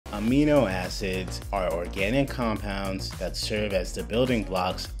Amino acids are organic compounds that serve as the building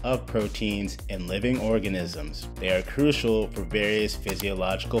blocks of proteins in living organisms. They are crucial for various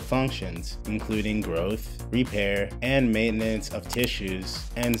physiological functions, including growth, repair, and maintenance of tissues,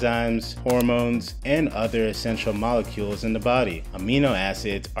 enzymes, hormones, and other essential molecules in the body. Amino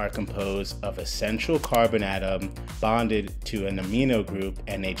acids are composed of a central carbon atom bonded to an amino group,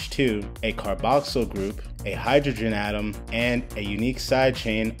 NH2, a carboxyl group, a hydrogen atom, and a unique side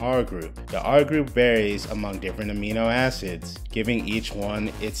chain R group. The R group varies among different amino acids, giving each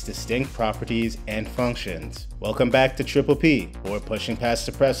one its distinct properties and functions. Welcome back to Triple P, or Pushing Past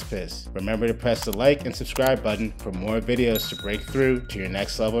the Precipice. Remember to press the like and subscribe button for more videos to break through to your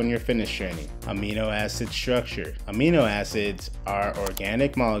next level in your fitness journey. Amino acid structure. Amino acids are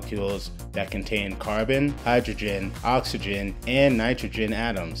organic molecules that contain carbon, hydrogen, oxygen, and nitrogen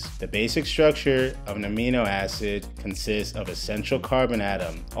atoms. The basic structure of an amino acid consists of a central carbon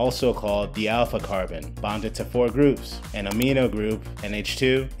atom, also called the alpha carbon, bonded to 4 groups: an amino group,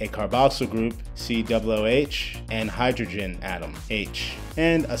 NH2, a carboxyl group, COOH, and hydrogen atom, H,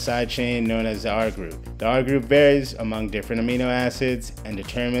 and a side chain known as the R group. The R group varies among different amino acids and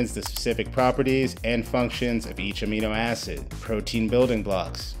determines the specific properties and functions of each amino acid. Protein building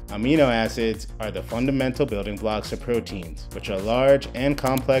blocks. Amino acids are the fundamental building blocks of proteins, which are large and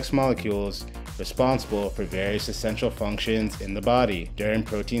complex molecules responsible for various essential functions in the body. During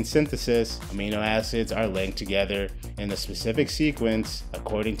protein synthesis, amino acids are linked together in a specific sequence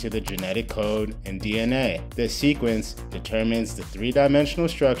according to the genetic code in DNA. This sequence determines the 3-dimensional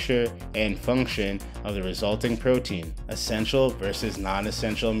structure and function of the resulting protein. Essential versus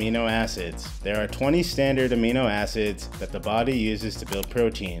non-essential amino acids. There are 20 standard amino acids that the body uses to build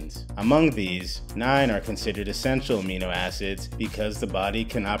proteins. Among these, 9 are considered essential amino acids because the body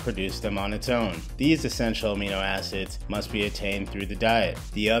cannot produce them on its own. These essential amino acids must be attained through the diet.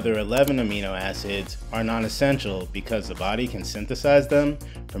 The other 11 amino acids are non-essential because the body can synthesize them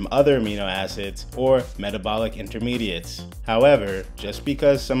from other amino acids or metabolic intermediates. However, just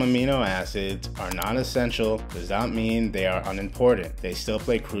because some amino acids are non-essential does not mean they are unimportant. They still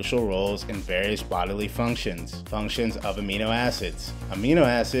play crucial roles in various bodily functions. Functions of amino acids. Amino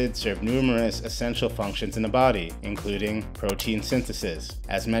acids serve numerous essential functions in the body, including protein synthesis.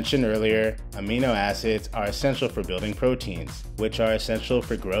 As mentioned earlier, amino acids are essential for building proteins, which are essential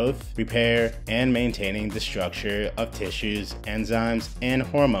for growth, repair, and maintaining the structure of tissues, enzymes, and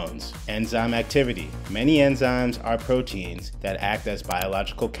hormones. Enzyme activity. Many enzymes are proteins that act as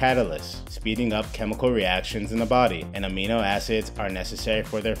biological catalysts, speeding up chemical reactions in the body, and amino acids are necessary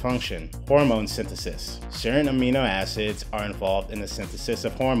for their function. Hormone synthesis. Certain amino acids are involved in the synthesis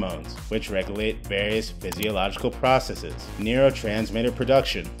of hormones, which regulate various physiological processes. Neurotransmitter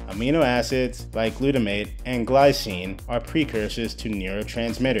production. Amino acids like glutamate and glycine are precursors to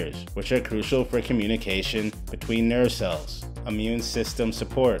neurotransmitters, which are crucial for communication between nerve cells. Immune system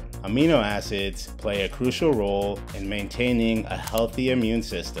support. Amino acids play a crucial role in maintaining a healthy immune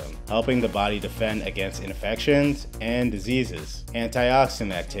system, helping the body defend against infections and diseases.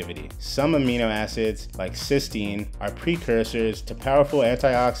 Antioxidant activity. Some amino acids, like cysteine, are precursors to powerful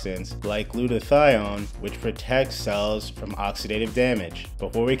antioxidants like glutathione, which protects cells from oxidative damage.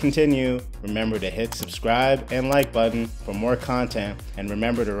 Before we continue, remember to hit subscribe and like button for more content, and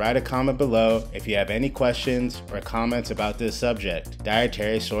remember to write a comment below if you have any questions or comments about this subject.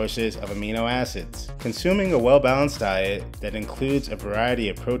 Dietary sources of amino acids. Consuming a well-balanced diet that includes a variety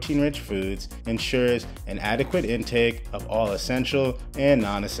of protein-rich foods ensures an adequate intake of all essential and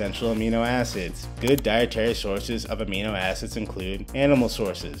non-essential amino acids. Good dietary sources of amino acids include animal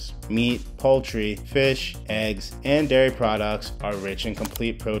sources. Meat, poultry, fish, eggs, and dairy products are rich in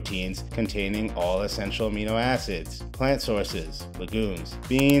complete proteins containing all essential amino acids. Plant sources, legumes,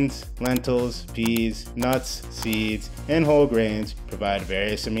 beans, lentils, peas, nuts, seeds, and whole grains provide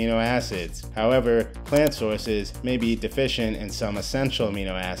various amino acids. However, plant sources may be deficient in some essential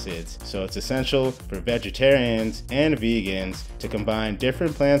amino acids, so it's essential for vegetarians and vegans to combine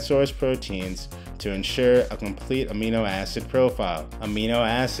different plant source proteins to ensure a complete amino acid profile. Amino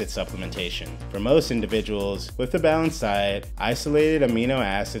acid supplementation. For most individuals with a balanced diet, isolated amino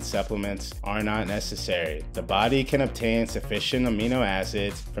acid supplements are not necessary. The body can obtain sufficient amino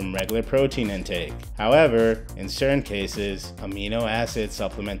acids from regular protein intake. However, in certain cases, amino acid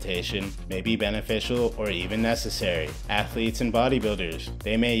supplementation may be beneficial or even necessary. Athletes and bodybuilders.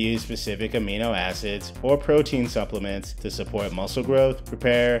 They may use specific amino acids or protein supplements to support muscle growth,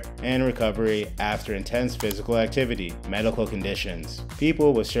 repair, and recovery after intense physical activity. Medical conditions.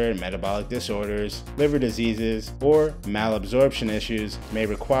 People with certain metabolic disorders, liver diseases, or malabsorption issues may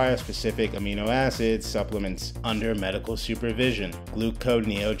require specific amino acid supplements under medical supervision.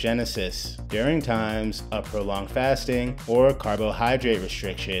 Gluconeogenesis. During times of prolonged fasting or carbohydrate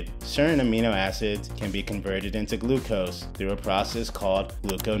restriction, certain amino acids can be converted into glucose through a process called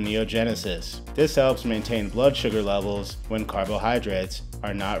gluconeogenesis. This helps maintain blood sugar levels when carbohydrates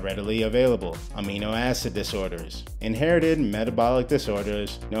are not readily available. Amino acid disorders. Inherited metabolic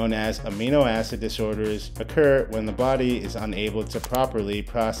disorders, known as amino acid disorders, occur when the body is unable to properly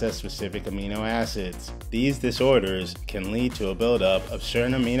process specific amino acids. These disorders can lead to a buildup of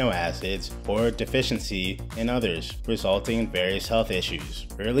certain amino acids or deficiency in others, resulting in various health issues.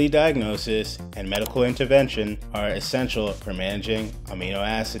 Early diagnosis and medical intervention are essential for managing amino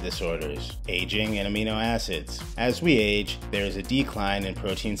acid disorders. Aging and amino acids. As we age, there is a decline in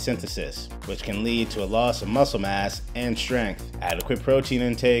protein synthesis, which can lead to a loss of muscle mass and strength. Adequate protein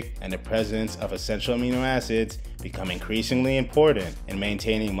intake and the presence of essential amino acids become increasingly important in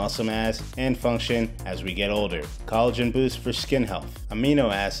maintaining muscle mass and function as we get older. Collagen boost for skin health.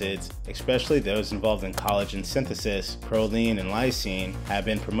 Amino acids, especially those involved in collagen synthesis, proline and lysine, have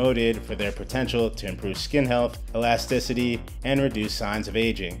been promoted for their potential to improve skin health, elasticity, and reduce signs of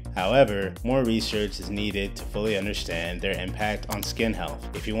aging. However, more research is needed to fully understand their impact on skin health.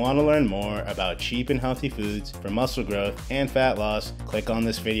 If you want to learn more about cheap and healthy foods for muscle growth and fat loss, click on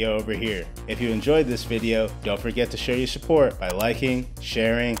this video over here. If you enjoyed this video, don't forget to show your support by liking,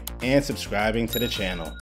 sharing, and subscribing to the channel.